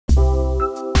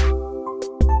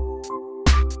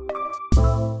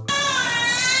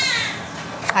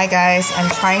Hi guys, I'm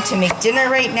trying to make dinner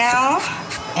right now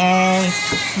and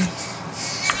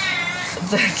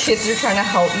the kids are trying to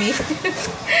help me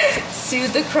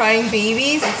soothe the crying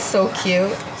babies. It's so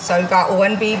cute. So I've got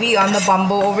one baby on the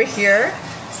bumble over here,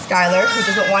 Skylar, who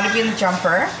doesn't want to be in the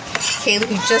jumper. Kaylee,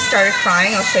 who just started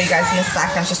crying. I'll show you guys in a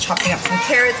sec. I'm just chopping up some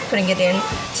carrots, putting it in.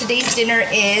 Today's dinner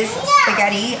is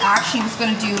spaghetti. I actually was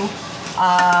going to do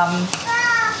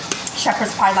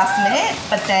shepherd's pie last minute,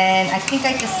 but then I think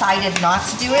I decided not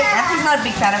to do it. Anthony's not a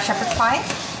big fan of shepherd's pie,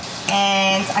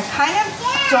 and I kind of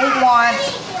don't want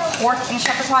pork in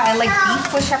shepherd's pie. I like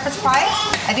beef with shepherd's pie.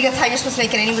 I think that's how you're supposed to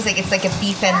make it anyways. Like it's like a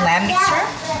beef and lamb mixture.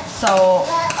 So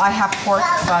I have pork,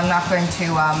 so I'm not going to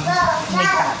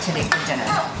make that today for dinner.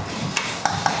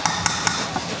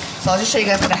 So I'll just show you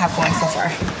guys what I have going so far.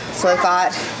 So I've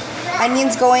got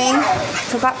onions going. I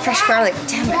forgot fresh garlic.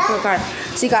 Damn it, I forgot.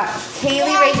 So you got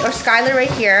Kaylee right, or Skylar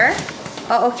right here.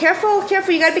 Uh-oh, careful,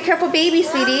 careful. You gotta be careful, baby,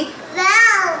 sweetie.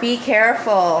 Be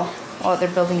careful. Oh, they're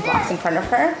building blocks in front of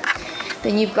her.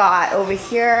 Then you've got over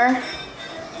here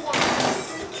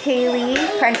Kaylee.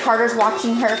 Friend Carter's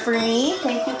watching her for me.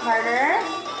 Thank you, Carter.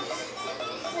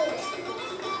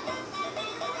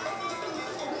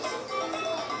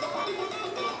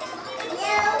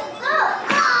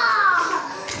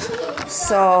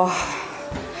 So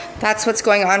that's what's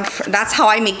going on. That's how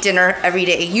I make dinner every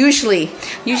day. Usually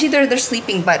they're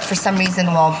sleeping, but for some reason,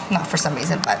 well, not for some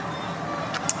reason, but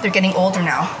they're getting older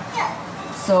now.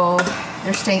 So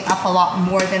they're staying up a lot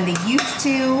more than they used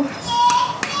to.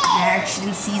 They're actually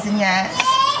in season yet.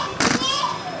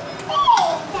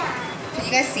 Can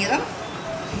you guys see them?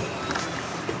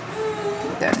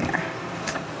 There they are.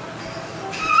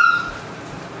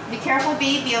 Be careful,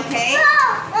 baby, okay?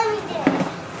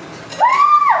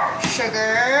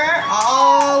 Sugar,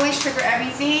 always sugar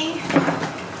everything.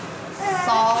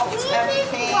 Salt,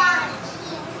 everything.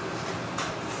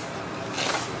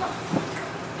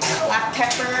 Black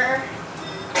pepper.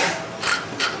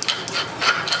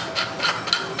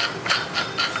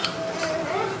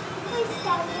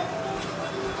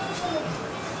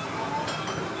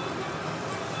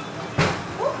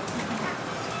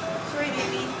 Sorry,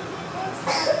 baby.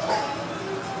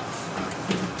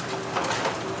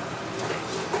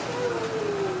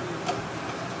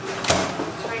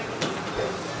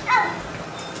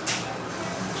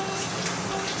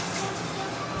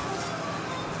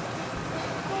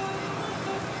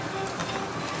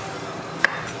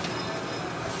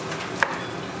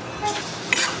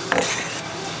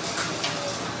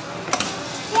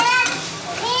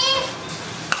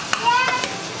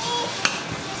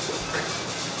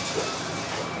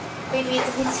 Baby, it's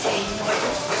a good stay. You know what?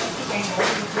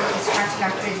 It's scratching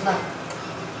our fridge. Look.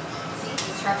 See?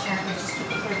 It's scratching our fridge. Just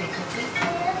keep it here, baby. Please.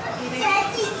 Okay, baby.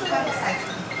 Keep on the side.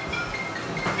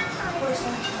 Where's so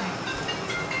much time?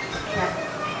 Yeah.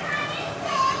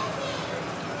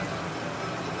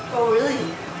 Oh, really?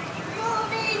 Oh,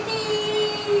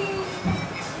 baby.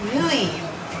 Really?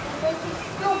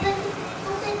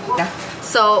 Yeah.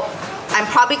 So I'm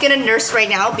probably gonna nurse right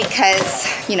now because,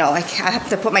 you know, I have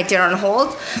to put my dinner on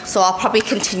hold. So I'll probably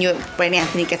continue it when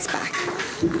Anthony gets back.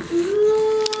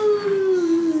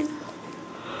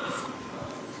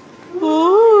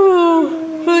 Oh,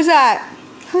 who's that?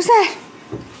 Who's that?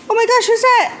 Oh my gosh, who's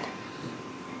that?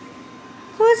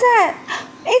 Who's that?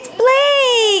 It's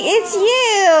Blake. It's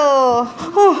you.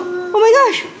 Oh my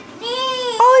gosh.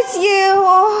 Oh, it's you.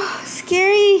 Oh,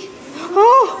 scary.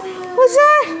 Oh. Who's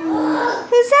that?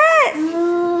 Who's that?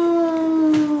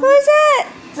 Who's that?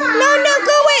 No,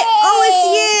 go away. Oh, it's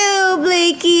you,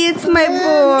 Blakey. It's my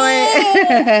boy.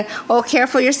 Oh,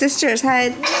 careful your sister's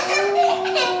head. Who's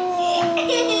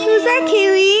that,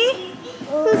 Kaylee?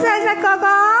 Who's that? Is that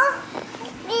Gaga?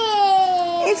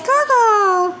 It's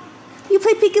Gaga. You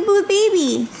play peekaboo with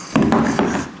baby.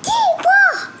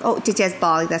 Oh, Titia's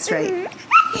ball. That's right.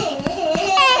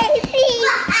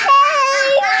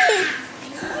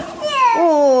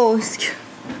 Oh,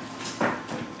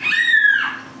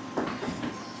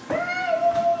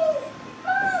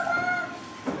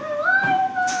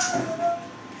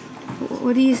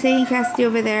 what are you saying, Cassidy,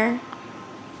 over there?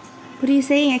 What are you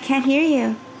saying? I can't hear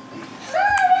you.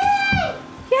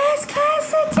 Yes,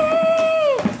 Cassidy!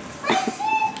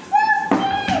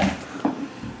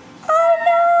 Oh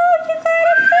no, you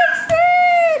gotta fix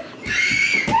it!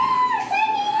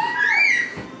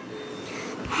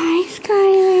 Hi,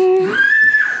 Skylar.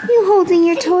 You holding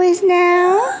your toys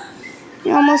now?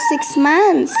 You're almost 6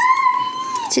 months.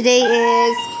 Today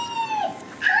is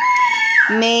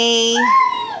May.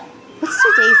 What's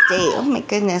today's date? Oh my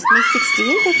goodness, May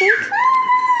 16th, I think.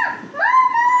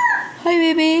 Hi,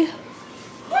 baby.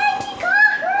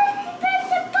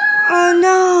 Oh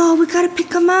no.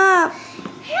 up.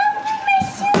 Help me my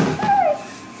shoe first.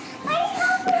 I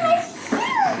help my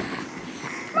shoe.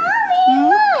 Mommy,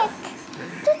 look.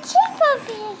 The tip of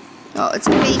it. Oh, it's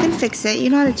okay. You can fix it. You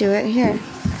know how to do it. Here.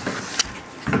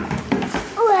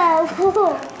 Wow.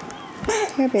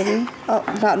 Here, baby. Oh,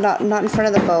 not in front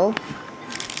of the bow.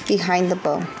 Behind the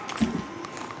bow.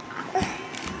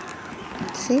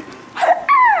 See?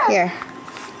 Here.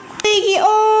 Biggie,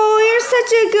 oh, you're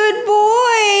such a good boy.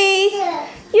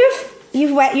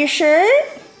 You've wet your shirt?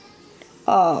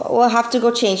 Oh, we'll have to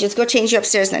go change. Let's go change you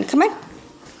upstairs then. Come on.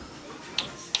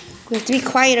 We have to be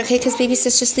quiet, okay? Because baby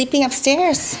sister's sleeping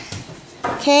upstairs.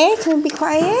 Okay, can we be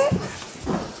quiet?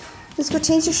 Let's go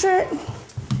change your shirt.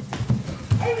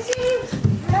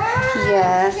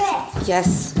 Yes,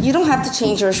 yes. You don't have to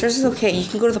change your shirt. It's okay. You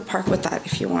can go to the park with that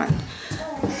if you want.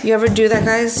 You ever do that,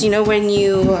 guys? You know when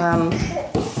you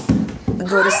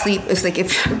go to sleep, it's like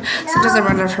if sometimes I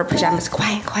run out of her pajamas.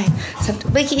 Quiet, quiet.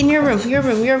 Blakey, in your room. This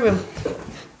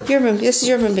is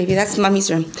your room, baby. That's mommy's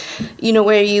room. You know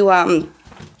where you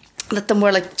let them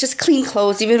wear like just clean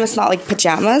clothes, even if it's not like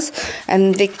pajamas,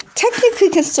 and they technically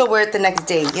can still wear it the next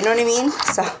day. You know what I mean?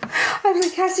 So I was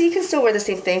like, Cassie, you can still wear the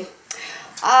same thing.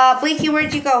 Blakey,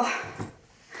 where'd you go?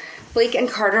 Blake and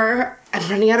Carter, I'm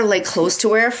running out of like clothes to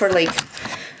wear for like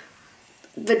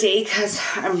the day because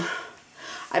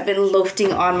I've been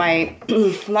loafing on my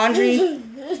laundry.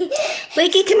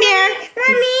 Blakey, come here.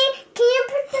 Mommy, can you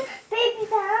put the baby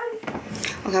down?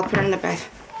 Okay, I'll put her in the bed.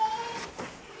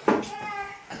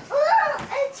 Oh,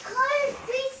 it's Carter's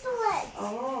bracelet.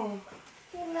 Oh.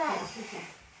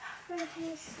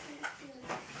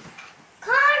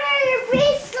 Carter, your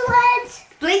bracelet.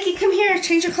 Blakey, come here.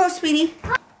 Change your clothes, sweetie.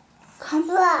 Come.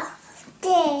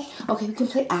 There. Okay, we can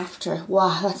play after.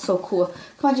 Wow, that's so cool.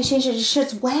 Come on, just change your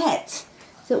shirt's wet.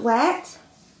 Is it wet?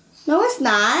 No, it's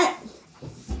not.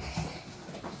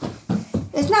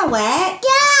 It's not wet.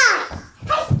 Yeah.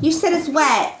 You said it's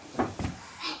wet.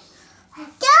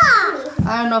 Yeah.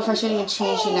 I don't know if I should even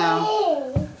change you now.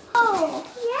 Oh,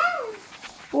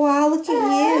 yeah. Wow, look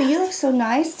at you. You look so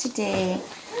nice today.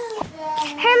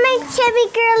 Her my chubby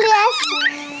girl, yes.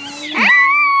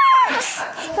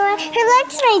 Her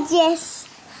looks like this.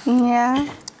 Yeah. When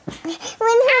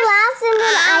her laughs and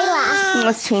when I laugh.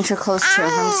 Let's change her clothes too.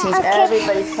 Let me change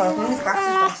everybody's clothes. Let me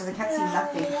glasses on so they can't see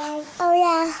nothing. Oh,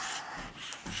 yeah.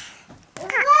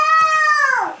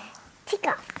 Take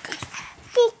off.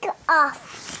 Take off.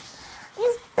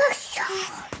 You push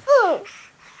off. Ooh.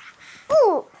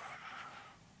 Ooh.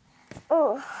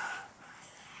 Ooh.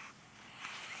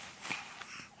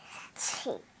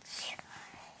 Change.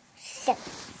 So,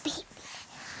 baby.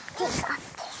 Take off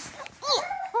this. Yeah.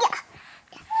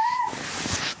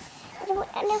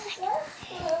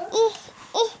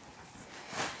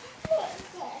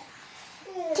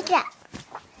 Take that.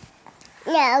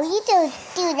 No, you don't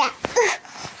do that.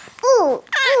 Ooh,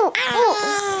 ooh,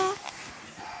 ooh.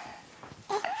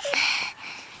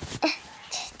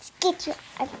 Get your.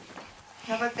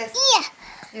 How about this? Yeah.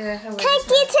 Can I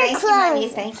get her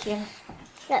clothes? Thank you.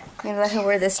 Look. I'm going to let her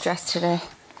wear this dress today.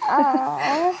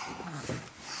 Oh.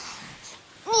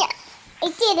 Yeah, I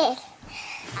did it.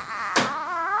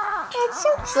 That's so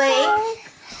Blake,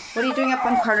 what are you doing up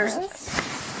on Carter's?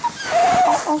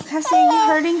 Oh, Cassie, are you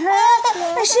hurting her?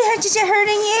 Is it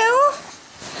hurting you?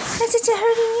 Is it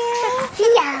hurting you?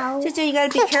 No. Juju, you gotta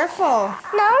be careful.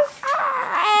 No?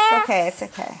 It's okay, it's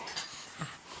okay.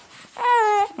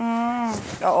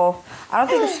 Uh-oh. I don't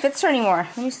think this fits her anymore.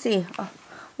 Let me see. Oh,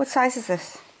 what size is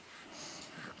this?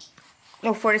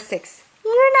 No, 4 to 6.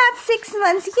 You're not 6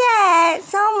 months yet.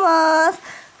 It's almost.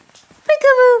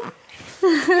 Peekaboo.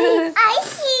 I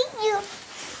see you.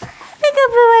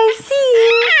 Peekaboo, I see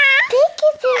you.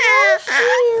 Peekaboo, I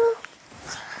see you.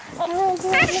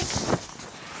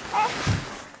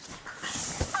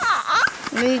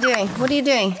 What are you doing? What are you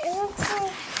doing?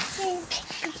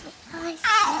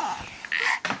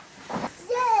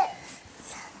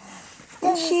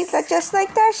 And she's just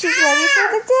like that. She's ready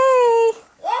for the day.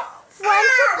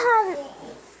 Once upon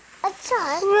a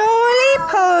time. Roly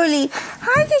poly.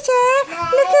 Hi, Jaja.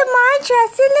 Look at my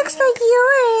dress. It looks like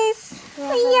yours.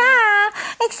 Yeah.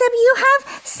 Except you have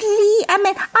sleeves.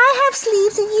 I have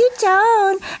sleeves and you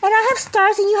don't. And I have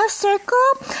stars and you have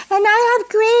circle. And I have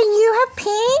gray and you have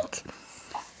pink.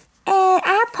 And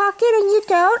I have pocket and you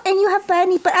don't. And you have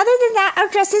bunny. But other than that, our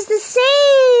dress is the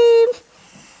same.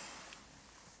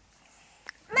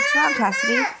 What's wrong,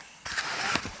 Cassidy?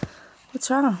 What's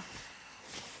wrong?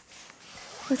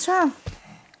 What's wrong?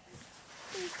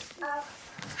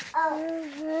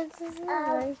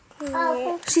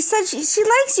 She said she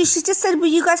likes you. She just said, well,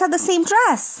 you guys have the same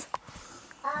dress.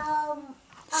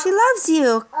 She loves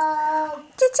you.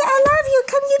 JJ, I love you.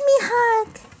 Come give me a hug.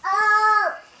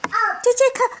 JJ,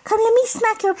 come let me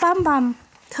smack your bum bum.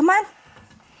 Come on.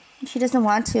 She doesn't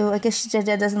want to. I guess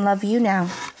JJ doesn't love you now.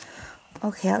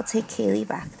 Okay, I'll take Kaylee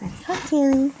back then. Come,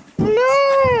 Kaylee.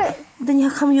 No. Then how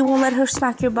come you won't let her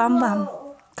smack your bum bum?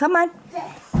 Come on.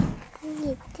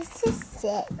 This is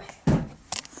sick. It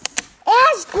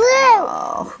has glue.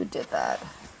 Oh, who did that?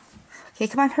 Okay,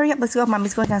 come on, hurry up. Let's go.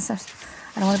 Mommy's going downstairs.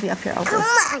 I don't want to be up here all day. Come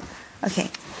on. Okay.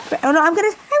 Oh no, I'm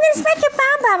gonna smack your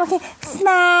bum bum. Okay,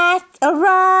 smack a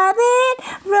robin,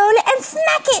 roll it and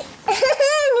smack it. Yeah,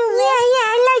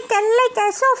 I like that.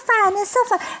 It's so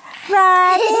fun.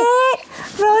 Rub it,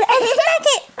 roll it and smack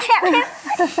it.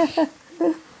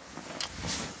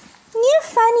 You're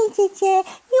funny, JJ.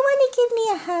 You want to give me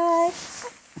a hug?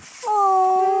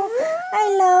 Oh, I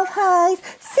love hugs.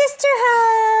 Sister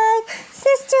hug.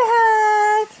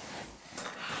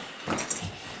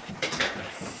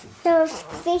 So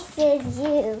this is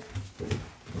you.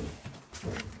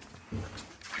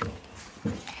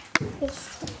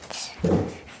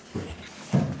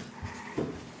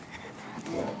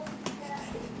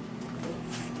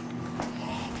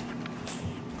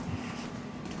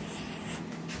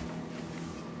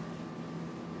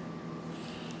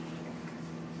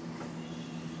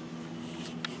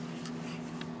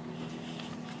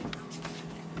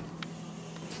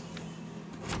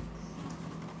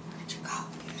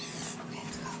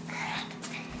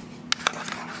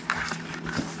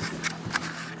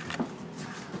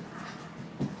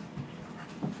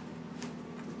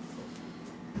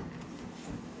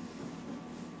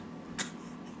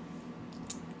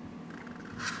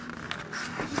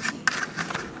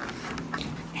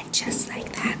 Just like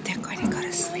that, they're going to go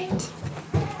to sleep.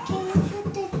 Can you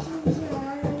put the TV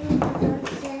on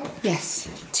downstairs? Yes.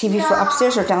 TV for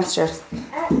upstairs or downstairs?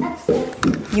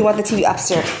 Upstairs. You want the TV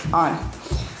upstairs on.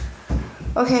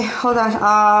 Okay, hold on.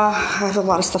 I have a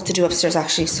lot of stuff to do upstairs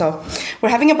actually. So we're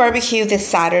having a barbecue this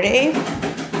Saturday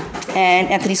and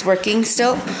Anthony's working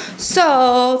still.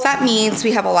 So that means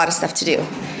we have a lot of stuff to do.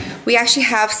 We actually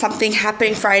have something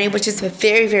happening Friday, which is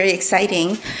very, very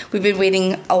exciting. We've been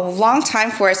waiting a long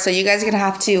time for it, so you guys are gonna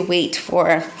have to wait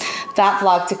for that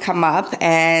vlog to come up.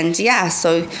 And yeah,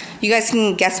 so you guys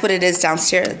can guess what it is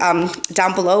downstairs,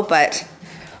 down below. But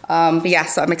yeah,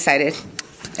 so I'm excited.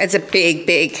 It's a big,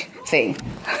 big thing.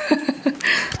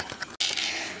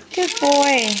 Good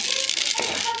boy.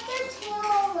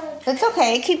 It's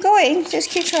okay. Keep going.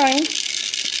 Just keep trying.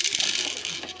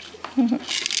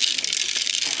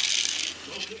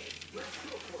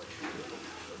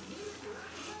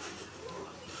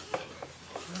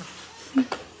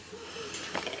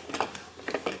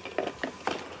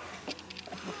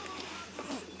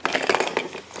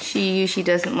 She usually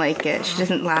doesn't like it. She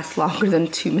doesn't last longer than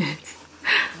 2 minutes.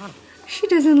 She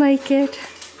doesn't like it.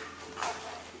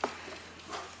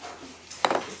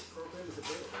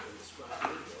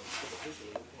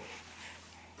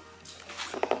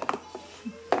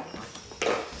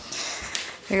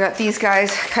 I got these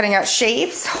guys cutting out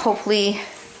shapes. Hopefully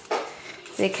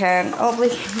they can. Oh,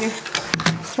 Blake, you're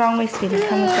wrong way, sweetie.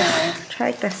 Come with this. Try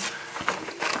like this.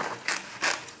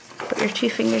 Put your 2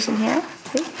 fingers in here.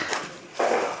 See?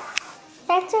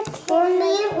 That's okay.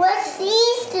 Mommy, what's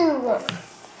these do?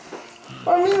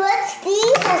 Mommy, what's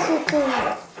these has to do?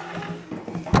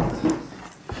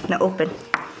 Now open.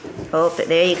 Open.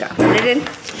 There you go. Put it in.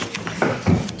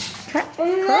 Cut.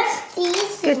 And what's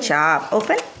these do? Good job.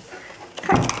 Open.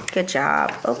 Cut. Good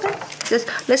job. Open. Just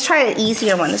let's try an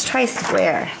easier one. Let's try a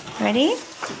square. Ready?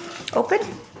 Open.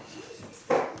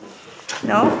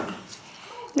 No.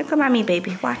 Look at mommy,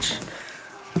 baby. Watch.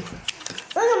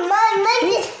 Look at mine. Like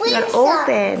this You flame gotta stop.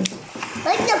 open.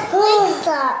 Like the flame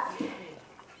stop.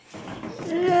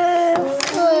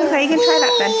 Okay, you can try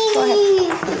that then. Go ahead.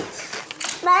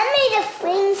 Mine made a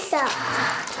flame stop.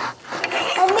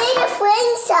 I made a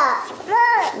flame stop.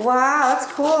 Look. Wow, that's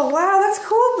cool. Wow, that's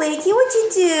cool, Blakey. What'd you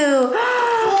do?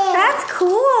 That's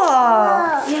cool.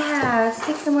 Yeah, let's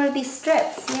take some more of these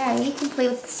strips. Yeah, you can play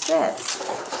with the strips.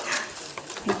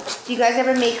 Do you guys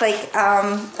ever make like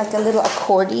a little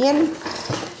accordion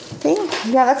thing?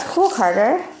 Yeah, that's cool,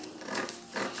 Carter.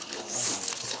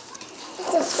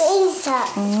 It's a flame stop.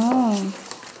 Mm.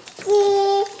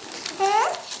 Yeah. Huh?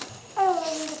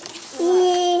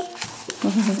 Yeah.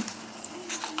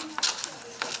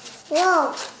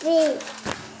 Whoa, big.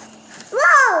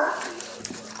 Whoa!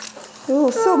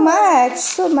 Ooh, so much,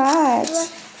 so much.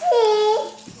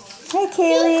 Hi,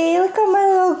 Kaylee. Look at my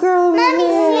little girl over Mommy,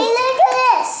 here. look at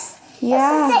this.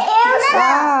 Yeah. This is the air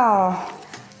Wow.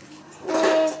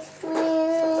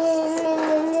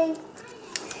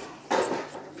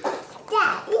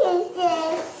 That is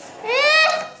this.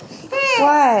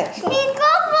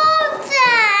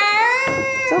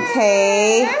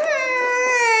 okay.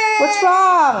 What's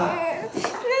wrong?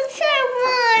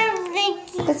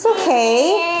 It's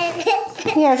okay.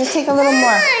 Here, just take a little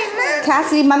more.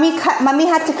 Cassidy, mommy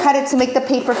had to cut it to make the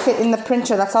paper fit in the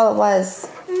printer. That's all it was.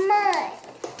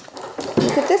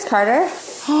 Look at this, Carter.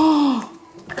 So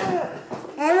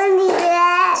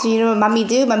you know what mommy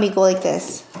do? Mommy go like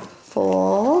this.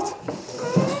 Fold.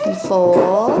 And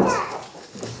fold.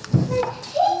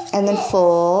 And then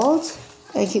fold.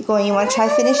 And keep going. You want to try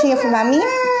finishing it for mommy?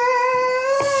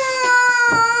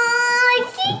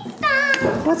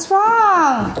 What's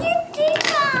wrong?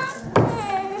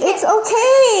 It's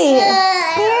okay.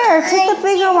 Here, take the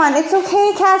bigger one. It's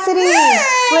okay, Cassidy.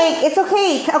 Blake, it's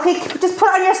okay. Okay, just put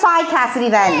it on your side, Cassidy,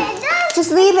 then.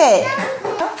 Just leave it.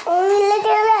 Look at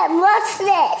that. What's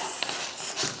this?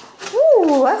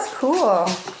 Ooh, that's cool.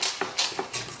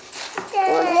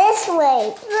 Or this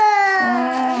way.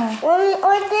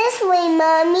 Or this way,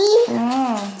 Mommy.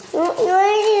 You want to do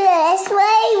this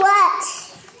way? Watch.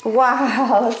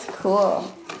 Wow, that's cool.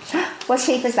 What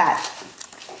shape is that?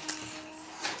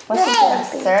 What shape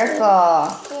is that?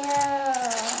 Circle.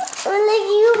 Yeah. Or like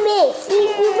you make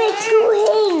two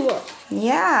hands.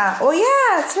 Yeah. Oh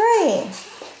yeah, that's right.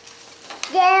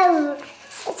 Yeah,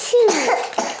 two.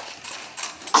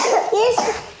 Yes,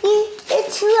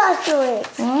 it's two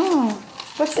afterwards.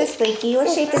 What's this, Blakey? What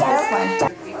shape is this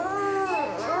one?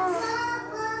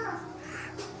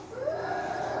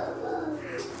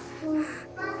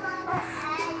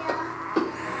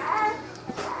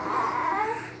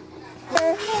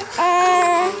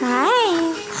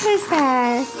 Hi. Who's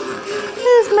that?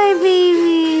 Who's my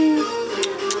baby?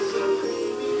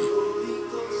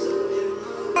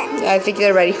 I think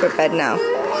they're ready for bed now.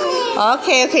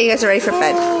 Okay, you guys are ready for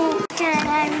bed.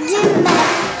 I'm doing my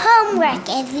homework,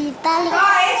 everybody.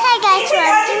 Hey guys, so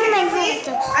I'm doing my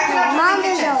homework. My mom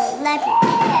doesn't let me.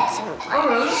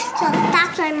 So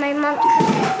that's why my mom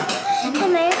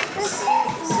and my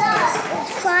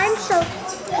crying, so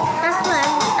that's why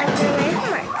I'm doing my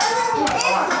homework.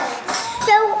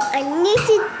 So I need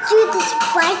to do this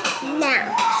right now.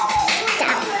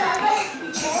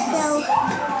 So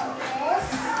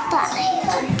bye.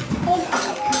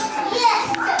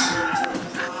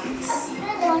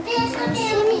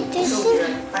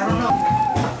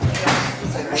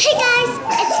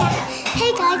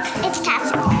 Hey guys, it's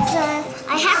Cassie. So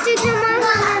I have to do my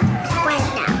homework right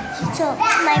now. So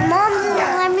my mom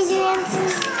doesn't let me do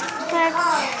anything, but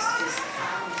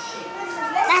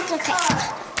that's okay.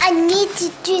 I need to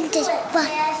do this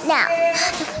right now.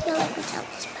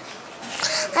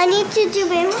 I need to do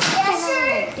my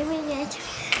homework. Doing it.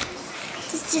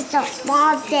 This is a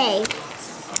long day.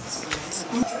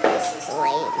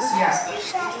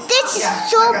 This is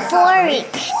so boring,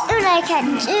 and I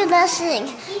can do nothing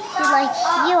like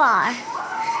you are.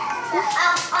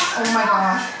 Oh my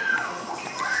gosh.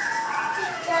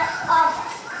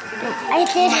 I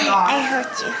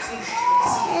hurt you.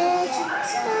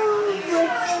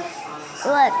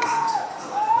 Look.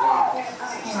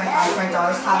 Oh my gosh, my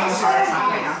daughter's having a heart attack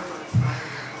right now.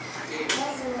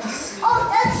 Oh,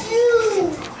 that's you.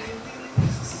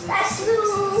 That's you.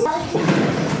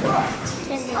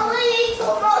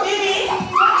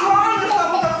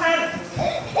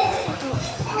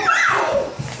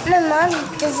 My mom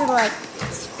doesn't like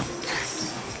this.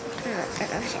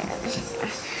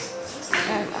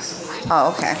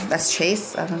 Oh, okay. That's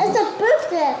Chase. It's a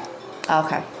birthday.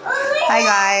 Okay. Hi,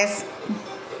 guys.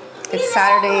 It's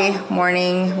Saturday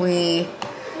morning. We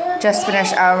just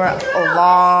finished our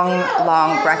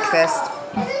long breakfast.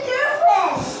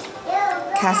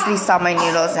 Cassidy saw my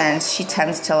noodles and she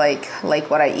tends to like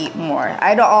what I eat more.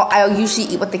 I usually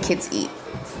eat what the kids eat,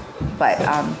 but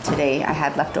today I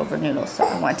had leftover noodles, so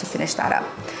I wanted to finish that up.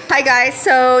 Hi guys,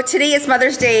 so today is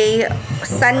Mother's Day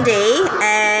Sunday,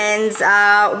 and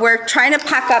we're trying to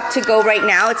pack up to go right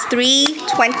now. It's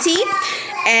 3:20,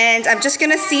 and I'm just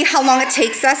gonna see how long it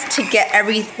takes us to get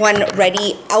everyone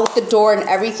ready out the door and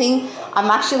everything. I'm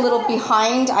actually a little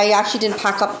behind. I actually didn't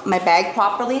pack up my bag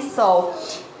properly, so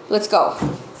let's go.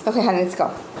 Okay, honey, let's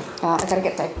go. I gotta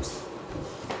get diapers.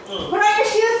 Put on your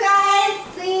shoes, guys,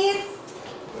 please.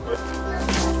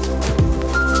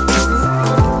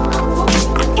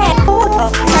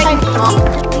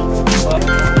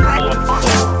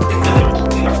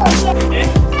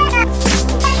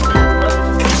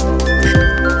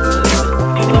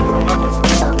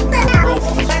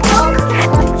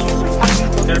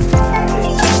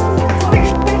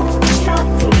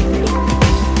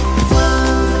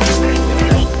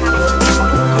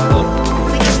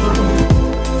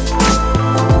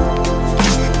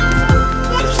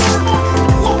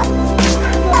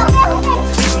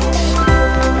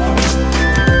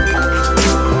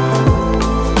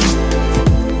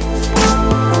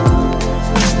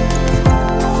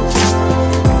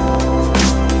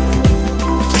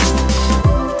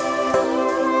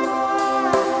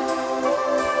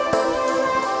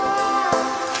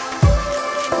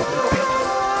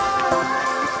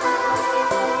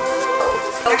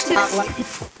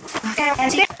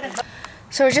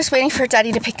 So we're just waiting for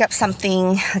Daddy to pick up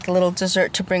something, like a little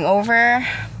dessert to bring over.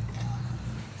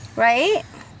 Right?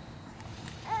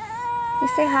 You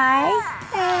say hi?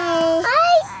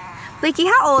 Hi. Blakey,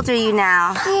 how old are you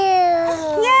now? 2.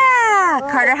 Yeah.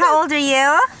 Carter, how old are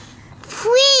you?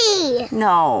 3.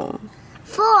 No.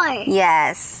 4.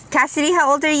 Yes. Cassidy,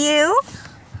 how old are you?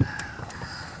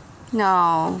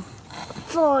 No.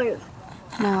 4.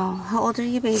 No. How old are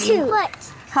you, baby? 2.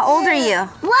 What? How old are you? 1.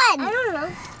 I don't know.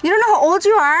 You don't know how old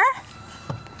you are?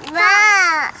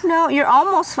 5. No, you're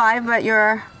almost 5, but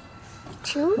you're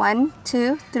 2. 1,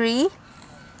 2, 3,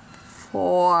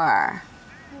 4.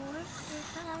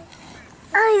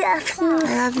 I love you.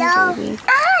 I love you, baby.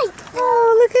 Oh,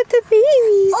 look at the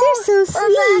babies. They're so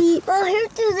sweet. Well, here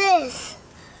do this.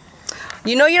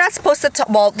 You know you're not supposed to talk.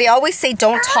 Well, they always say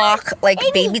don't talk, like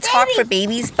baby talk for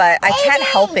babies, but I can't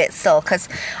help it still because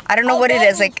I don't know what it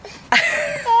is. Like, every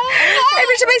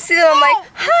time I see them, I'm like,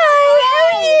 hi, how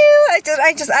are you?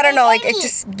 I don't know. Like, it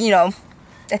just, you know,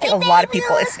 I think a lot of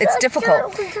people, it's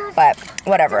difficult, but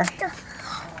whatever.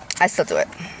 I still do it.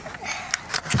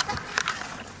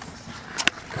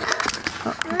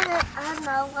 I'm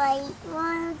a white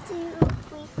 1, 2,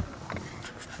 3.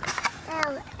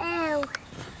 Ow, ow.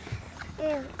 Ew,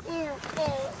 ew, ew,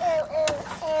 ew, ew,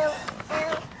 ew,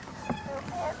 ew,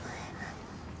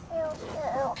 ew,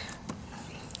 ew.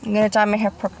 I'm gonna dye my hair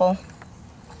purple.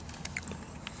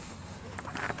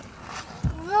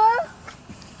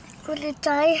 Gonna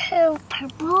dye hair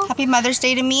purple. Happy Mother's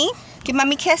Day to me. Give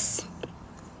mommy a kiss.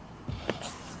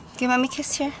 Give mommy a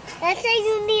kiss here. That's how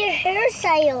you need a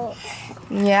hairstyle.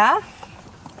 Yeah?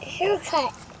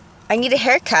 Haircut. I need a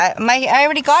haircut. I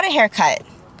already got a haircut.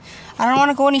 I don't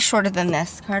want to go any shorter than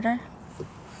this, Carter.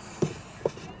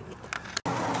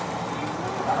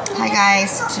 Hi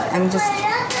guys, I'm just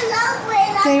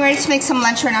getting ready to make some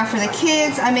lunch right now for the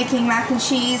kids. I'm making mac and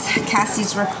cheese,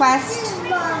 Cassie's request.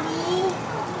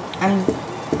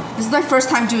 This is my first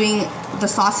time doing the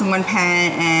sauce in one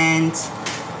pan and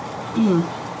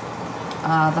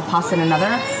the pasta in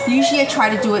another. Usually I try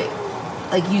to do it,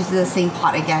 like use the same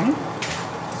pot again.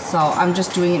 So I'm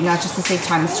just doing it now just to save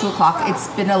time. It's 2 o'clock. It's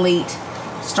been a late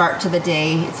start to the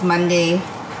day. It's Monday.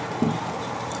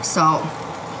 So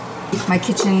my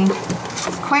kitchen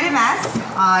is quite a mess.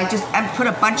 I put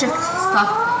a bunch of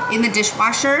stuff in the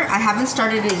dishwasher. I haven't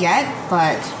started it yet,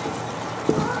 but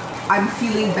I'm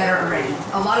feeling better already.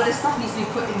 A lot of this stuff needs to be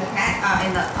put in the pan,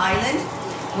 in the island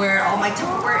where all my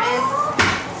Tupperware is.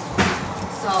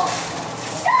 So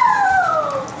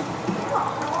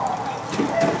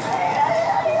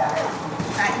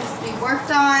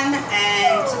worked on,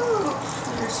 and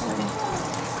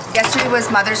yesterday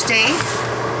was Mother's Day,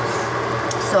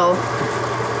 so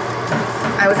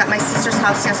I was at my sister's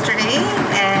house yesterday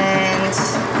and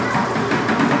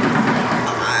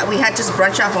we had just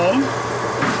brunch at home.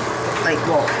 Like,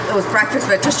 well, it was breakfast,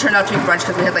 but it just turned out to be brunch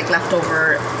because we had like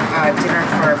leftover dinner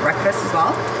for breakfast as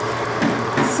well.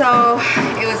 So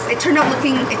it turned out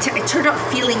feeling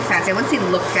fancy. I wouldn't say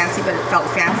look fancy, but it felt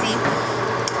fancy.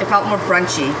 It felt more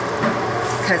brunchy.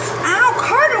 Because, ow,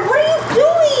 Carter, what are you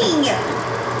doing?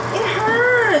 It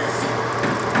hurts.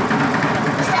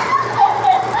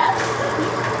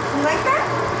 You like that?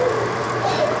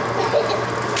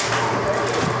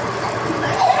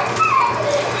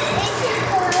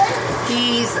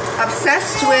 He's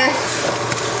obsessed with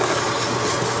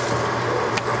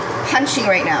punching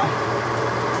right now.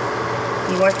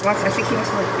 I think he wants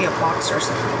to like be a boxer or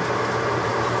something.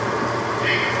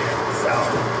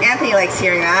 Anthony likes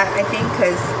hearing that, I think,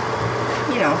 because,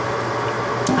 you know,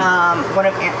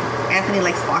 Anthony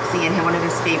likes boxing, and one of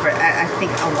his favorite, I think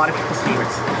a lot of people's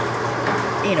favorites,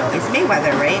 you know, is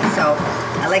Mayweather, right? So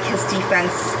I like his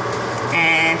defense,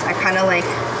 and I kind of like,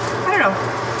 I don't know,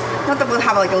 not that we'll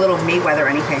have like a little Mayweather or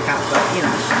anything like that, but, you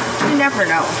know, you never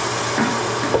know.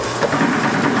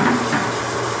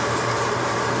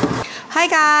 Hi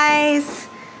guys,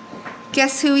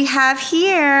 guess who we have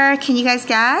here? Can you guys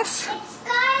guess?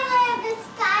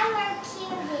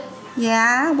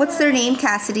 Yeah, what's their name,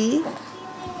 Cassidy?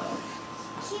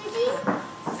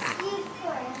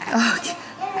 Oh.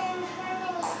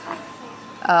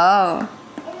 Oh.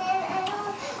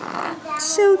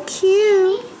 So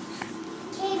cute.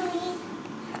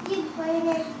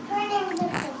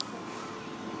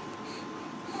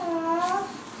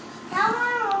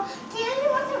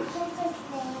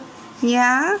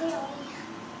 Yeah?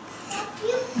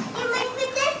 You like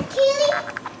with this, Keely?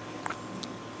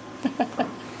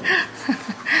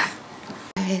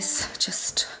 Guys,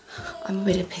 just I'm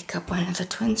going to pick up one of the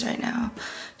twins right now.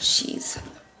 She's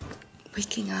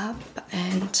waking up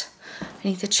and I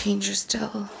need to change her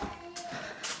still.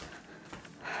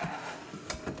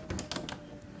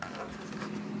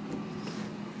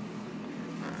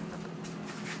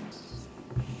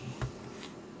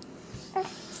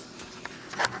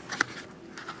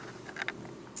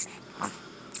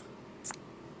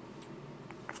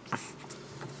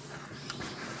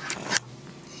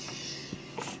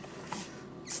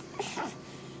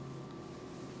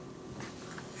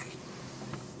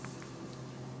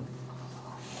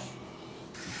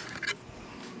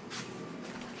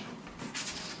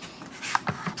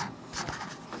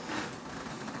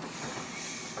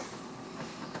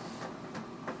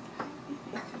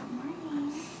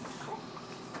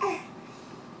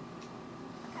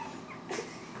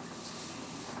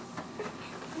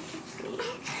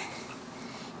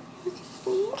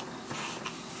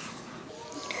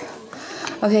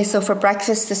 Okay, so for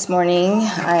breakfast this morning,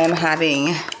 I am having,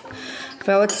 I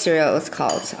forgot what cereal it's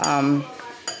called,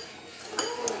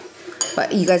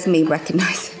 but you guys may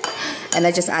recognize it. And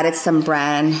I just added some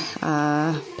bran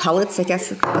pellets, I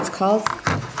guess it's called.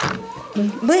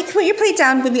 Blake, put your plate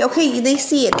down, baby. Okay, they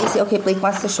see it. They see. Okay, Blake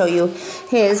wants to show you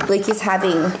his. Blake is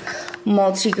having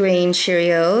multi-grain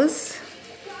Cheerios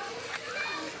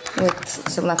with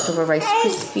some leftover Rice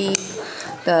Krispie,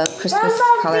 the Christmas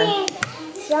color.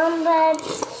 Somebody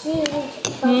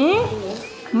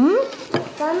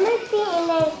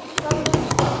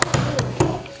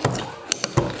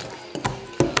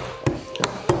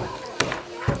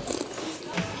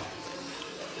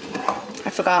I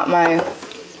forgot my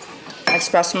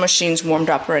espresso machine's warmed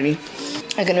up already.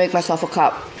 I'm gonna make myself a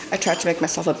cup. I tried to make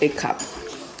myself a big cup.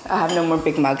 I have no more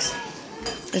big mugs.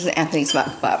 This is Anthony's mug,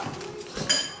 but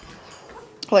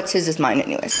what's his is mine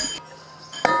anyways.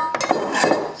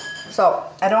 So,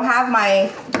 I don't have my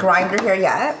grinder here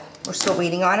yet. We're still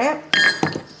waiting on it.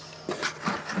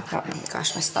 Oh my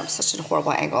gosh, my stomach's such a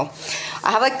horrible angle.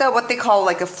 I have like what they call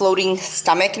like a floating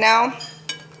stomach now.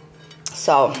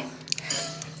 So,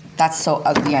 that's so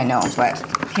ugly, I know. But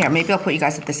here, maybe I'll put you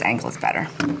guys at this angle. It's better.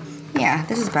 Yeah,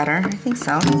 this is better. I think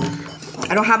so.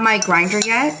 I don't have my grinder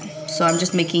yet. So, I'm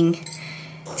just taking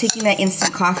that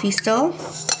instant coffee still.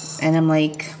 And I'm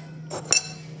like,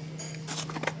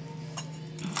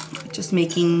 just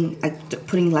making,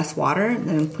 putting less water and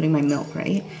then putting my milk,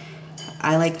 right?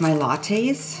 I like my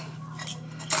lattes.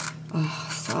 Oh,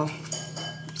 so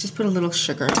just put a little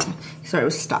sugar. Sorry, it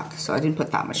was stuck, so I didn't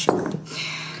put that much sugar.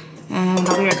 And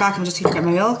I'll be right back. I'm just gonna get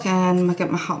my milk and get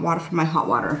my hot water from my hot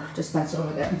water dispenser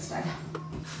over there instead.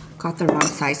 Got the wrong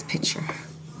size pitcher.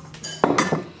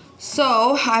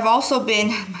 So I've also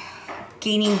been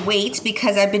gaining weight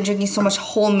because I've been drinking so much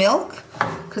whole milk.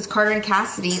 Because Carter and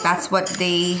Cassidy, that's what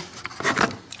they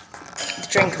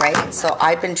drink, right? So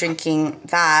I've been drinking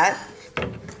that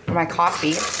for my coffee.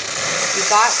 We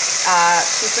got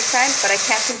 2%, but I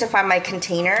can't seem to find my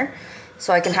container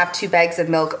so I can have 2 bags of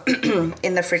milk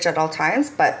in the fridge at all times.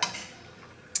 But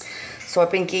so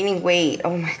I've been gaining weight.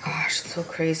 Oh my gosh, it's so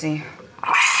crazy.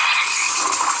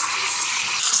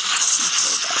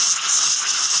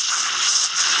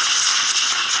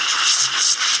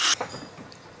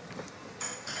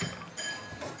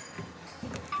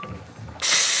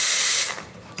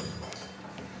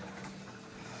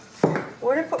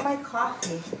 Where did I put my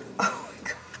coffee? Oh my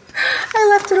god. I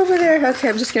left it over there. Okay,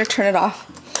 I'm just gonna turn it off.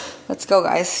 Let's go,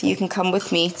 guys. You can come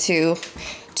with me to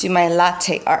do my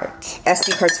latte art.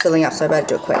 SD card's filling up, so I better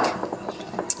do it quick.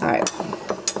 Alright.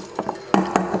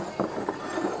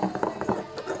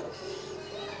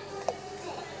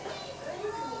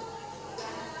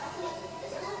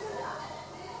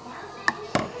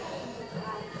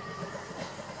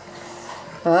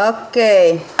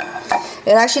 Okay.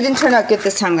 It actually didn't turn out good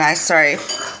this time, guys. Sorry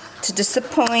to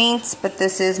disappoint, but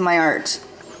this is my art.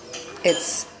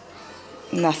 It's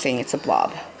nothing. It's a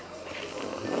blob.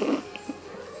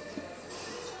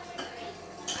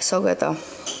 So good, though.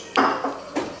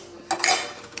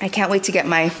 I can't wait to get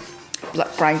my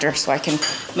grinder so I can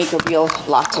make a real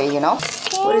latte, you know?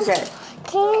 What is it?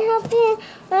 Can you help me?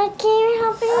 Can you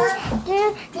help me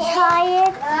tie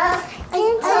it? I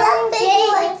love baby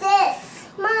like this.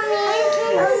 Mommy,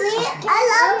 I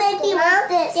love baby like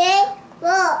this.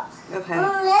 Look. Okay. I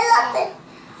love it.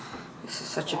 This is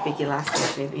such a big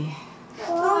elastic, baby.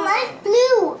 Oh, mine's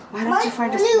blue. Why don't you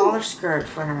find a smaller skirt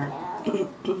for her?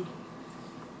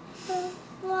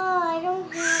 No, I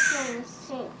don't have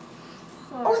one.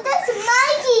 Oh, that's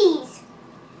Maggie's.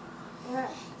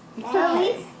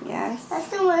 Okay. Yes. That's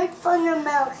the word for the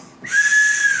mouse.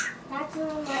 That's the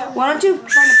mouse. Why don't you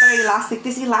find a better elastic?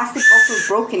 This elastic also is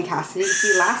broken, Cassidy. It's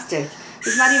the elastic.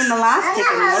 It's not even elastic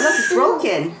anymore. Look, it's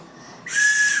broken.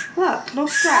 Look, no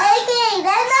scratch.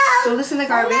 Throw this in the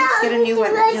garbage. Get a new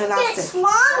one. Let's get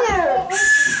smaller.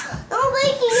 Don't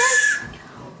wake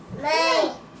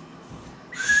up.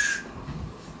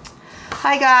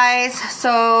 Hi guys.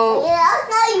 So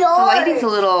the lighting's a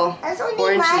little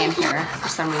orangey in here for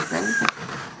some reason.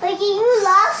 You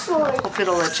lost one. Hope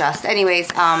it'll adjust.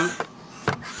 Anyways,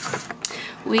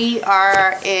 we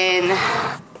are in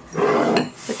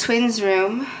the twins'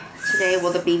 room today.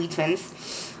 Well, the baby twins.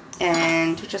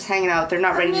 And we're just hanging out. They're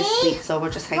not ready to sleep, so we're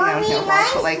just hanging out here.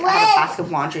 But like, I have a basket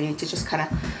of laundry I need to just kind of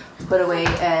put away,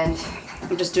 and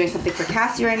I'm just doing something for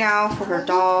Cassie right now for her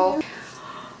doll.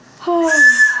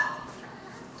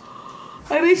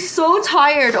 I'm so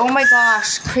tired. Oh my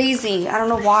gosh, crazy. I don't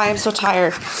know why I'm so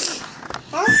tired.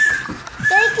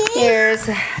 Here's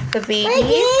the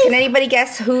babies. Can anybody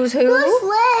guess who's who?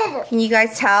 Can you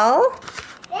guys tell?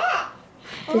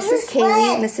 This is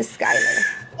Kaylee and this is Skylar.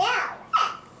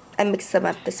 I mixed them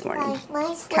up this morning.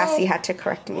 Cassie had to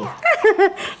correct me. Is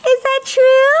that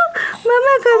true?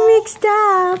 Mama got mixed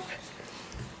up.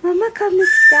 Mama got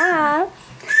mixed up.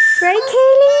 Right,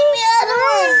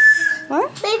 Kaylee? What?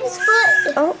 Baby's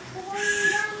foot. Oh.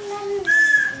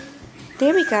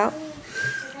 There we go.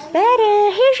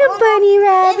 Better. Here's your bunny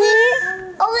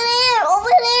rabbit.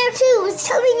 Over there too. It's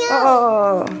coming out.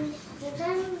 Oh.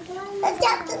 Let's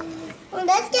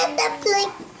get the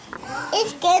plate.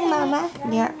 It's good, Mama.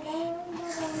 Yeah.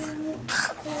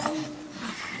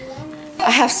 I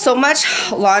have so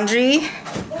much laundry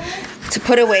to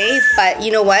put away, but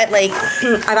you know what? Like,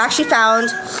 I've actually found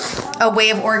a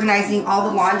way of organizing all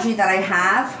the laundry that I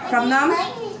have from them.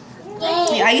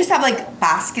 Yeah, I used to have like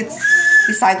baskets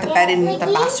beside the bed in the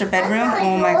master bedroom.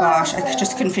 Oh my gosh, I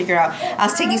just couldn't figure out. I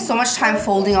was taking so much time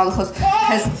folding all the clothes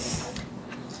because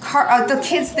the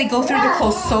kids, they go through the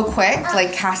clothes so quick.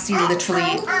 Like Cassie literally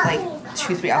like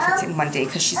 2-3 outfits in one day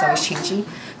because she's always changing.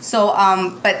 So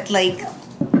but like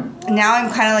now I'm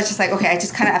kind of like just like, okay, I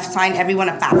just kind of assign everyone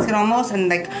a basket almost, and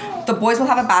like the boys will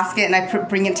have a basket and I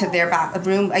bring it to their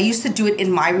room. I used to do it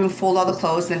in my room, fold all the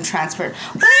clothes, then transfer it.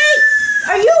 Wait!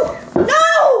 Are you?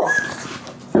 No!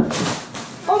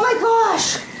 Oh my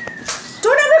gosh!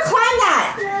 Don't ever climb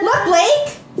that! Look, Blake!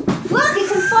 Look, it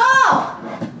can fall!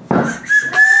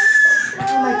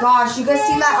 Oh my gosh, you guys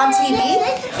seen that on TV?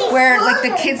 Where like the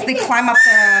kids, they climb up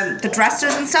the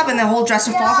dressers and stuff and the whole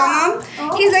dresser falls on them?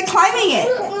 He's like climbing it.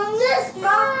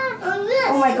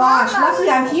 Oh my gosh, luckily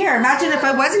I'm here. Imagine if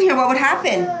I wasn't here, what would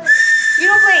happen? You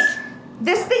know, Blake,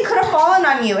 this thing could have fallen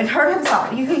on you and hurt himself.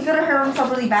 He could have hurt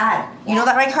himself really bad. You know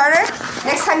that, right, Carter?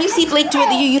 Next time you see Blake do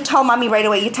it, you tell mommy right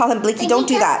away. You tell him, Blakey, don't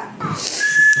do that.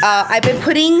 I've been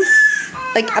putting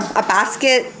like a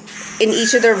basket in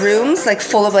each of their rooms, like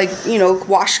full of like, you know,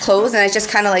 washed clothes, and I just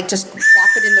kind of like just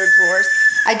drop it in their drawers.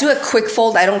 I do a quick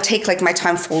fold. I don't take like my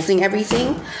time folding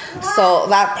everything. So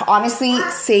that honestly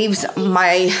saves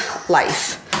my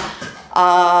life.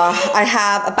 I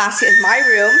have a basket in my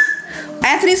room.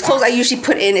 Anthony's clothes I usually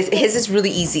put in, his is really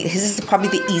easy. His is probably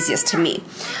the easiest to me.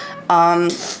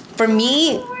 For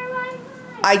me,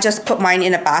 I just put mine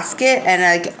in a basket,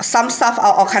 and like some stuff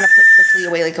I'll kind of put quickly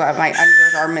away, like my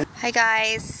undergarments. Hi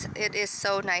guys, it is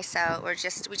so nice out. We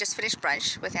just finished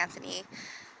brunch with Anthony,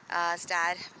 his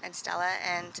dad, and Stella,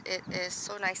 and it is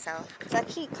so nice out. It's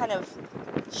actually kind of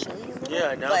chilly a little.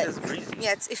 Yeah, now it's breezy.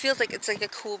 Yeah, it feels like it's like a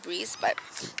cool breeze, but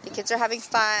the kids are having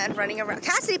fun running around.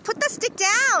 Cassidy, put the stick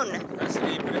down.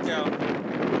 Cassidy, put it down.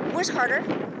 Where's Carter?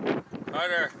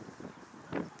 Carter.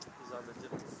 He's on the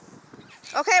Ditl.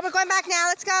 Okay, we're going back now.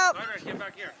 Let's go. Carter, get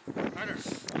back here. Carter.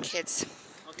 Kids,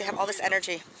 they have all this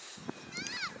energy.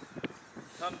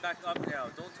 Come back up now.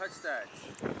 Don't touch that.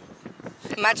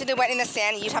 Imagine they went in the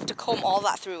sand, you'd have to comb all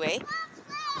that through, eh?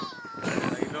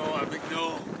 I know, I'm like,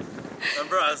 no.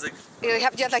 Remember, I was like... You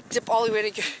have to like dip all the way to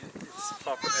go. It's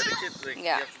proper etiquette, like,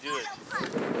 yeah. You have to do it.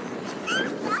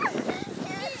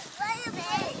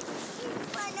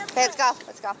 Okay, let's go,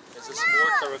 let's go. It's a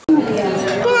sport that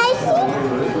Can I see?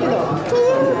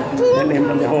 I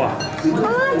want to go on. You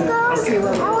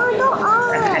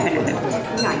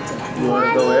want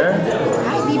to go where?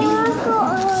 Hi, baby.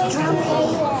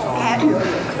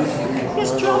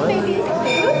 Just drop, baby.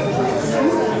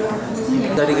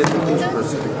 Daddy, get pictures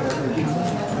first.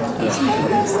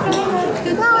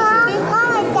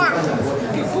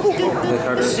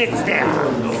 Sit down,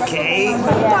 okay?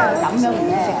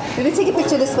 Let me take a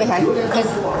picture this way, hon. Hi.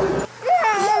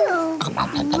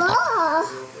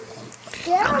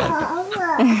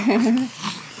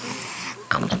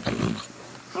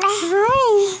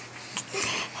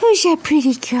 Who's that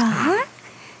pretty girl, huh?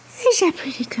 Who's that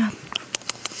pretty girl?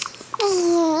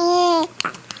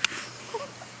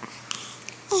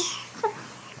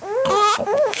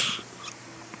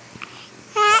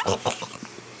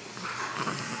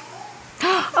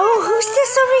 Who's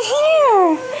this over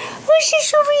here? Who's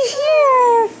this over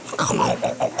here? Oh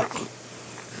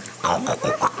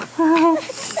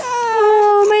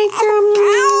my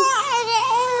goodness.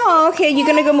 Oh, okay, you're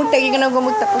gonna go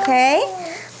muktak, okay?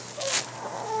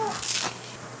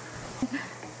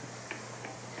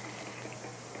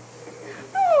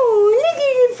 Oh, look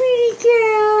at the pretty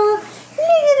girl.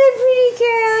 Look at the pretty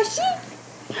girl.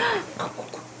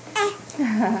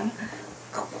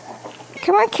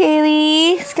 Come on,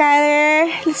 Kaylee,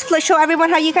 Skylar. Let's show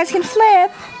everyone how you guys can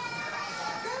flip.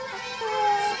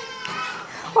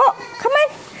 Oh, come on.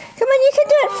 Come on, you can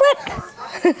do it. Flip.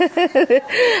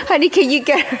 Honey, can you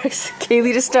get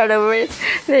Kaylee to start over?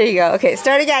 There you go. Okay,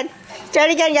 start again. Start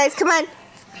again, guys. Come on.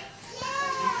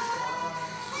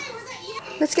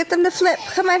 Let's get them to flip.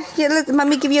 Come on. Here, let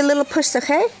Mommy give you a little push,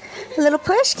 okay? A little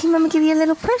push. Can Mommy give you a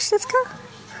little push? Let's go.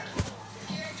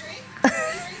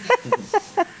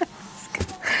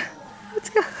 Let's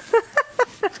go.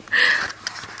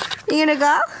 You gonna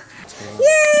go?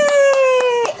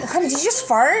 Yay! Honey, did you just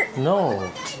fart?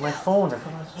 No, my phone.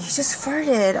 You just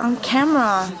farted on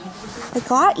camera. I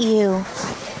got you.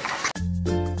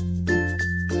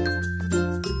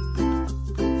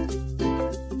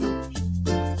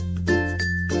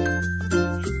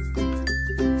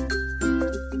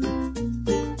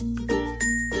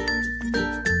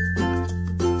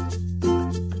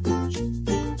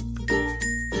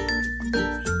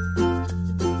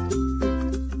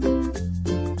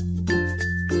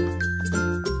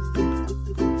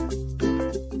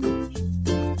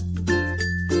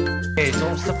 Hey,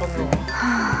 don't step on the wall.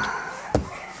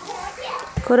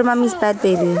 Go to Mommy's bed,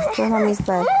 baby. Go to Mommy's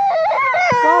bed.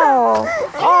 Go.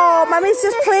 Oh, Mommy's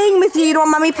just playing with you. You don't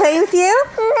want Mommy playing with you?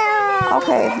 No.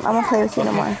 Okay, I won't play with you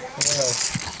no more.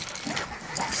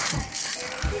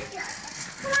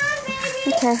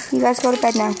 Okay, you guys go to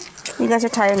bed now. You guys are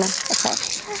tired now. Okay.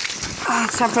 Oh,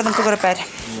 it's time for them to go to bed.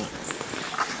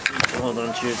 Hold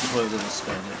on to your toys in the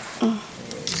sky.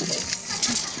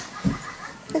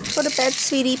 Let's go to bed,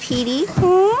 sweetie Petey.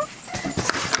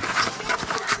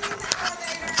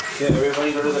 Yeah,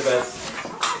 everybody go to the bed.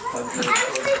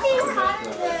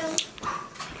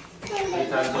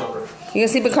 Time's over. You gonna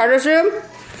sleep in Carter's room?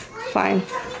 Fine.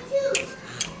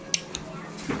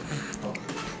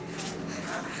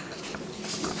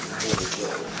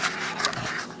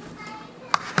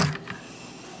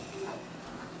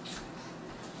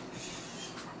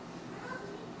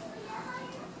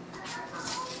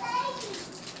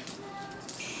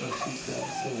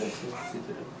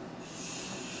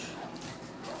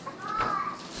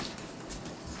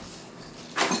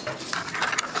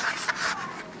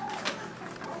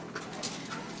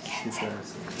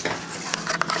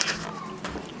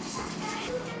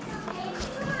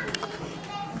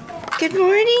 Good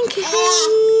morning,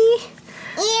 Katie.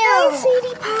 Hi,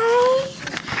 sweetie pie.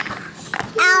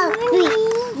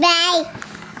 Bye.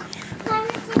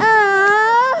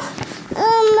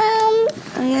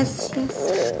 Oh, yes, yes.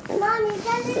 Mommy,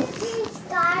 doesn't see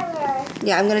Skylar.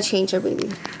 Yeah, I'm gonna change her,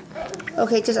 baby.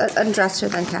 Okay, just undress her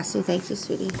then, Cassie. Thank you,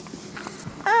 sweetie.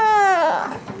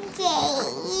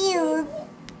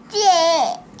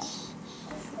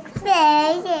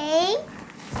 Baby.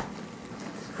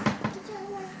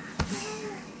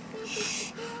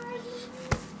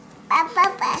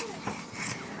 Papa.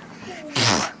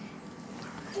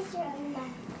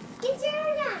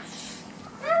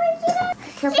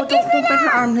 Careful, don't bite her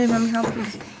arm. Let me help you.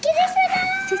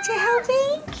 Did you help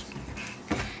me?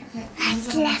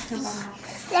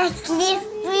 Let's lift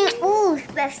me. Ooh,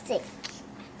 plastic.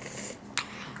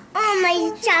 Oh,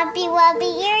 my choppy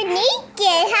wobbly, you're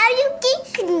naked. How you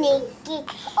get naked?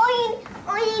 Oh,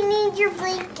 you need your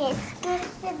blanket.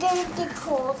 You're gonna get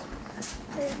cold.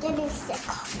 You're getting sick.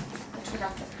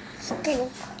 It's getting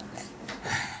cold.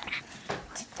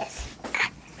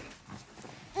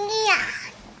 Yeah.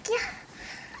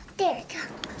 There you go.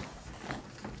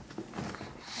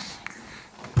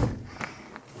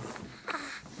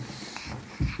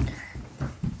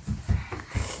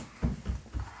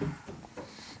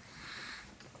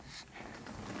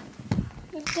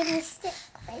 You're getting sick,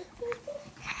 right,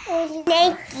 baby?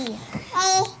 Naked.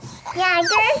 Yeah,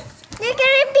 you're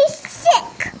gonna be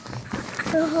sick.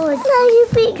 Oh, you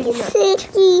baby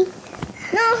sicky.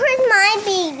 No, where's my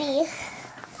baby?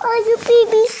 Oh, you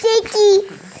baby sicky.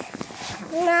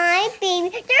 My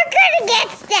baby. You're gonna get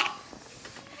sick.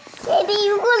 Baby,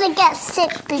 you're gonna get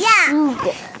sick. Yeah.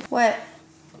 What?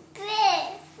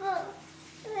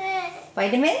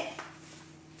 Vitamin?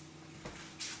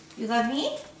 You love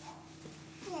me?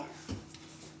 Yeah.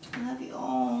 I love you.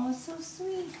 Oh, it's so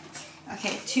sweet.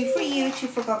 Okay, 2 for you, 2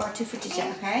 for Gogo, 2 for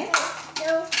Jen, okay?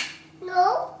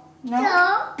 No. No?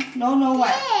 No. No, no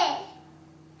what? Yeah.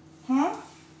 Huh?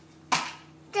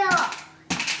 No.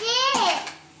 Yeah.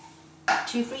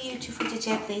 2 for you, 2 for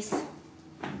JJ, please.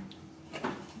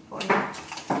 Boy. No,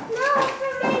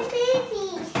 for my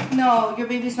baby. No, your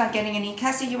baby's not getting any.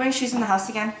 Cassie, you're wearing shoes in the house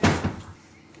again?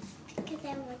 Because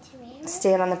I want to wear it.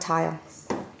 Stay on the tile.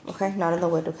 Okay? Not in the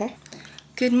wood, okay?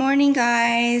 Good morning,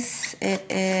 guys.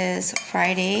 It is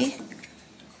Friday.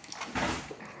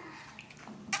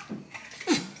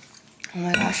 Oh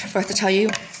my gosh, I forgot to tell you.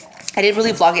 I didn't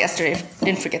really vlog yesterday. I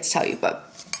didn't forget to tell you, but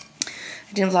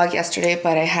I didn't vlog yesterday,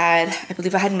 but I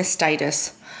believe I had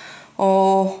mastitis.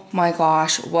 Oh my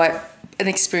gosh, what an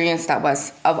experience that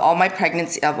was. Of all my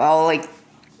pregnancy, of all like,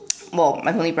 well,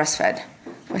 I've only breastfed.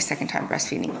 My second time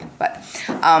breastfeeding, but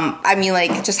I mean,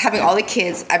 like, just having all the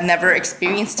kids, I've never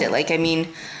experienced it. Like, I mean,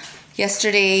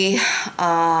 yesterday,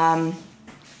 I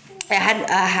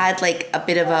had like a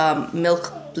bit of a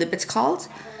milk blip, it's called.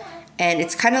 And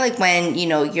it's kind of like when, you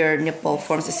know, your nipple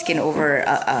forms the skin over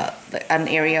an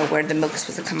area where the milk is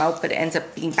supposed to come out, but it ends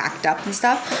up being backed up and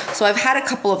stuff. So I've had a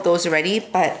couple of those already,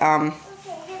 but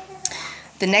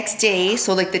the next day,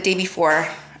 so like the day before,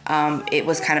 it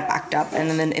was kind of backed up. And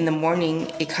then in the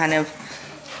morning, it kind of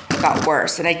got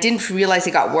worse. And I didn't realize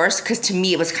it got worse because to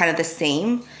me, it was kind of the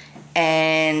same.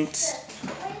 And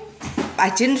I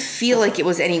didn't feel like it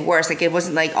was any worse. Like, it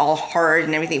wasn't like all hard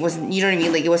and everything. It wasn't, you know what I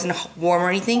mean? Like, it wasn't warm or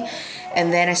anything.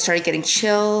 And then I started getting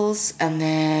chills, and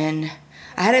then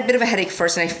I had a bit of a headache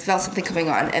first, and I felt something coming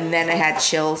on, and then I had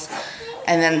chills,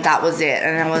 and then that was it.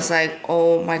 And I was like,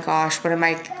 oh my gosh, what am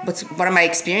I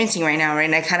experiencing right now, right?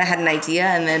 And I kind of had an idea,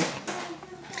 and then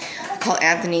I called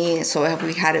Anthony, so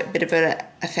we had a bit of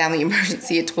a family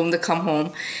emergency. I told him to come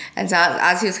home, and so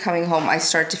as he was coming home, I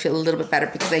started to feel a little bit better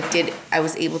because I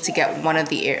was able to get one of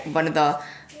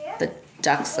the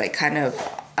ducts like kind of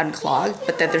unclogged,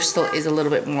 but then there still is a little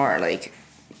bit more like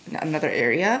in another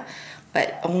area.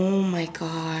 But oh my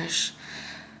gosh,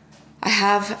 I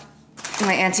have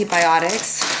my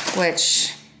antibiotics,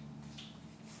 which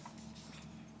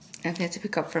Anthony had to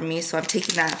pick up for me, so I'm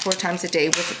taking that 4 times a day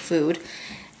with the food.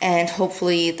 And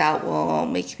hopefully that will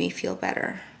make me feel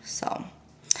better. So,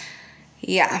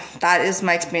 yeah, that is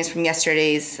my experience from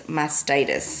yesterday's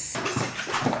mastitis.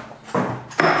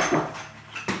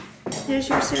 There's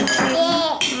your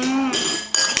cereal.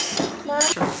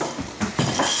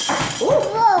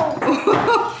 Ooh.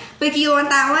 Vicky, you want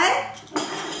that one?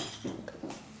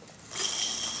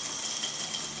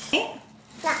 Okay.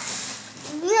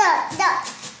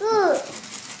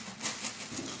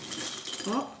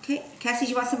 Oh, okay. Cassie,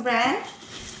 do you want some bread?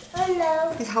 Oh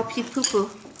no. It helps you poo-poo.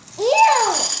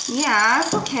 Ew. Yeah,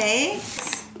 it's okay.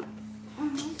 Ew.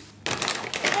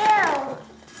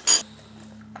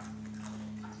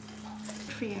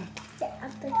 Good for you. Yeah, I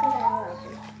think I love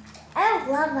it. I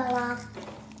love it.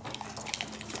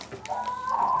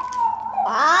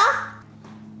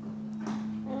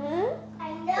 I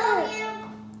know you.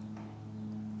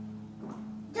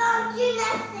 Don't do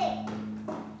nothing.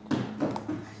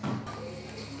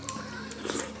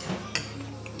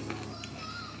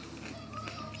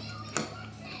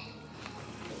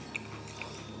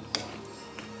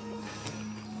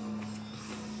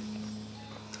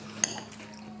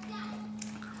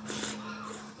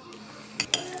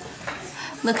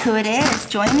 Look who it is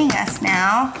joining us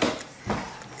now.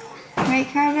 Right,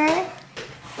 Carter?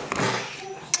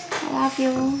 I love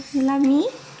you. You love me?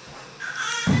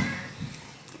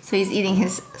 So he's eating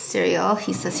his cereal.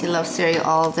 He says he loves cereal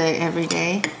all day, every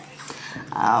day.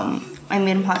 I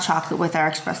made him hot chocolate with our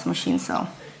espresso machine, so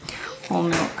whole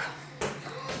milk.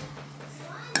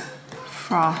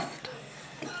 Frothed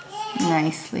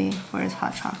nicely for his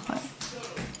hot chocolate.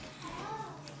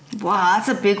 Wow, that's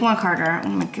a big one, Carter. Oh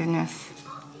my goodness.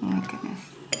 Oh my goodness.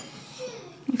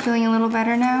 You feeling a little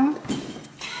better now?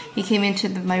 He came into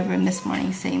my room this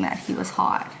morning saying that he was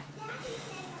hot.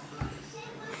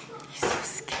 He's so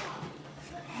scared.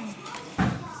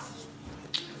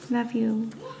 Love you.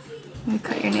 Let me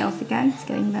cut your nails again. It's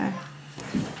getting there.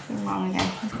 They're wrong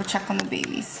again. Let's go check on the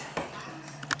babies.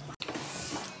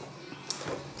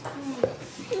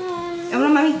 Oh no,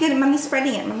 mommy did it. Mommy's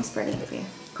spreading it. Mommy's spreading it for you.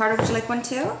 Carter, would you like one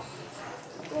too?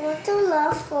 I want to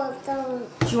love for them.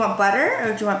 Do you want butter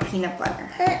or do you want peanut butter?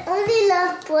 I only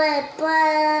love bread,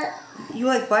 but You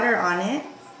like butter on it.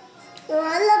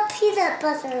 I love peanut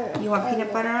butter. You want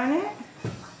peanut butter on it?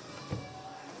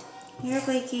 Here,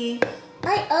 Blakey.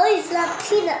 I always love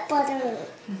peanut butter.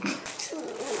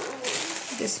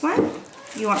 This one?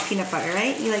 You want peanut butter,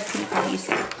 right? You like peanut butter, you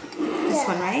said. This Yeah.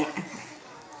 one, right? Okay.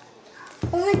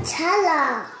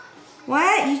 Nutella.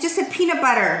 What? You just said peanut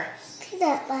butter.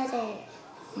 Peanut butter.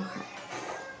 Okay.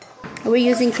 We're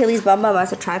using Kaylee's bum bum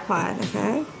as a tripod,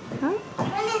 okay? Huh?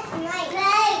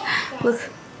 Look,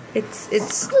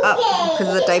 it's up because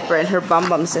of the diaper and her bum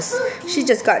bum's just, she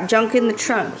just got junk in the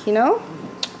trunk, you know?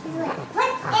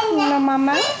 You know,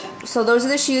 Mama? So those are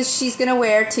the shoes she's gonna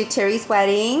wear to Terry's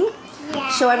wedding. Yeah.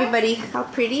 Show everybody how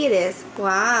pretty it is.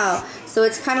 Wow. So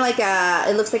it's kind of like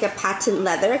it looks like a patent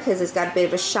leather because it's got a bit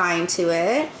of a shine to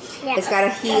it. Yeah. It's got a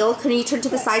heel. Can you turn to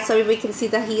the side so everybody can see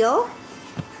the heel?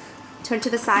 Turn to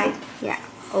the side. Yeah.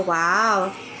 Oh,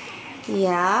 wow.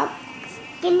 Yeah.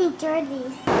 Skinny dirty.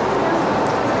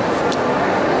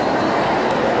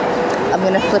 I'm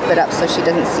going to flip it up so she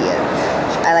doesn't see it.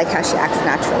 I like how she acts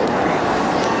naturally.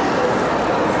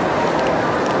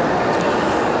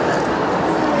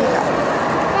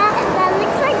 That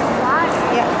looks like sauce.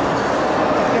 Yeah.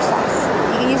 Your sauce.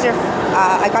 You can use your,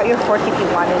 I got your fork if you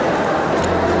wanted.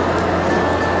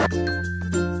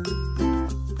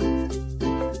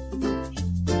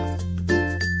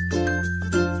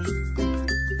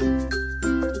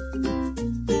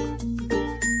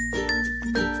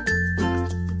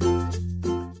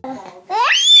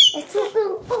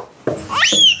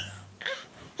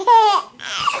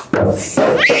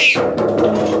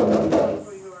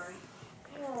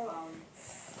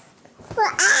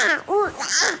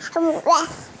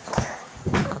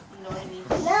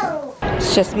 No.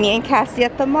 It's just me and Cassie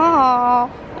at the mall.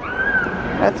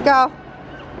 Let's go.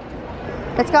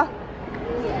 Let's go.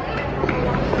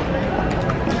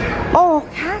 Oh,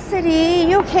 Cassidy,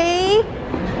 you okay?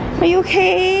 Are you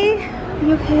okay? Are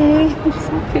you okay? It's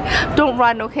okay. Don't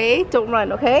run, okay? Don't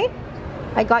run, okay?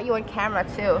 I got you on camera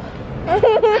too.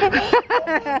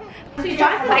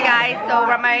 Hi guys, so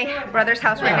we're at my brother's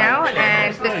house right now,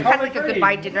 and this is kind of like a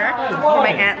goodbye dinner before my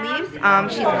aunt leaves.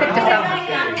 She's cooked us up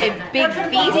a big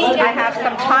feast. I have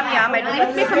some tom yum. I believe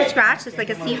it's made from scratch. It's like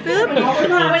a seafood. So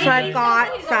I've got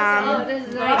some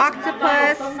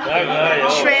octopus,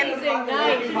 shrimp,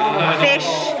 fish,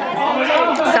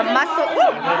 some mussel.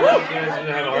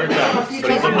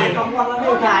 Excuse me.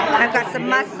 I've got some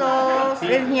mussels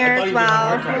in here as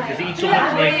well.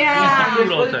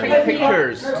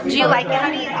 Pictures. Do you like it,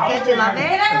 honey? Is it good? Do you love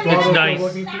it? It's nice.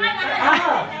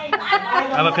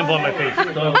 I have a pimple on my face.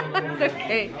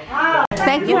 Okay.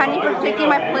 Thank you, honey, for taking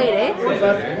my plate, eh?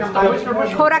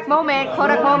 Kodak moment,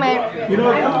 Kodak moment.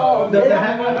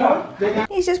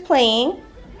 He's just playing.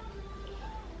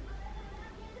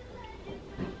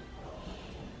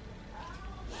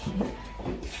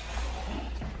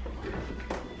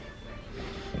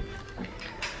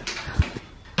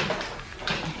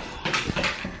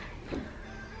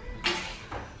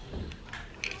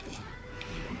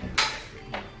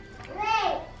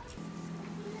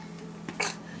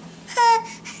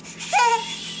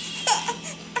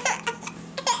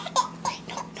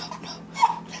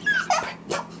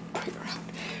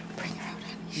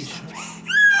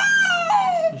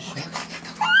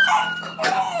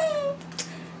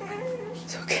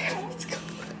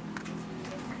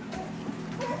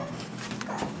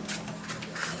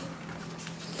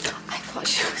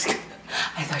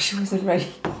 I thought she wasn't ready.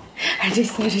 I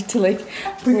just needed to like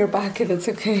bring her back, and it's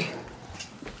okay.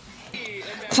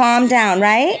 Calm down,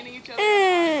 right?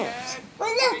 Well,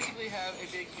 look.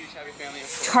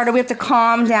 Carter, we have to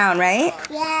calm down, right?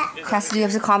 Yeah. Cassidy, you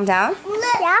have to calm down.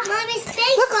 Look. Yeah. Mommy's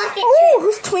space rocket Ooh, trip.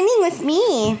 who's twinning with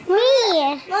me?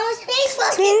 Me. Mommy's space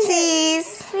rocket Twinsies.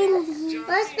 trip.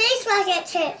 Mommy's space rocket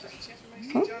trip.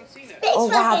 Oh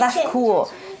wow, that's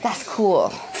cool. That's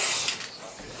cool.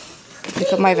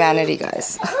 Look at my vanity,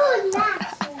 guys. Oh,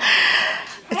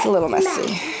 It's a little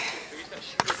messy.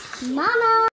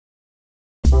 Mama.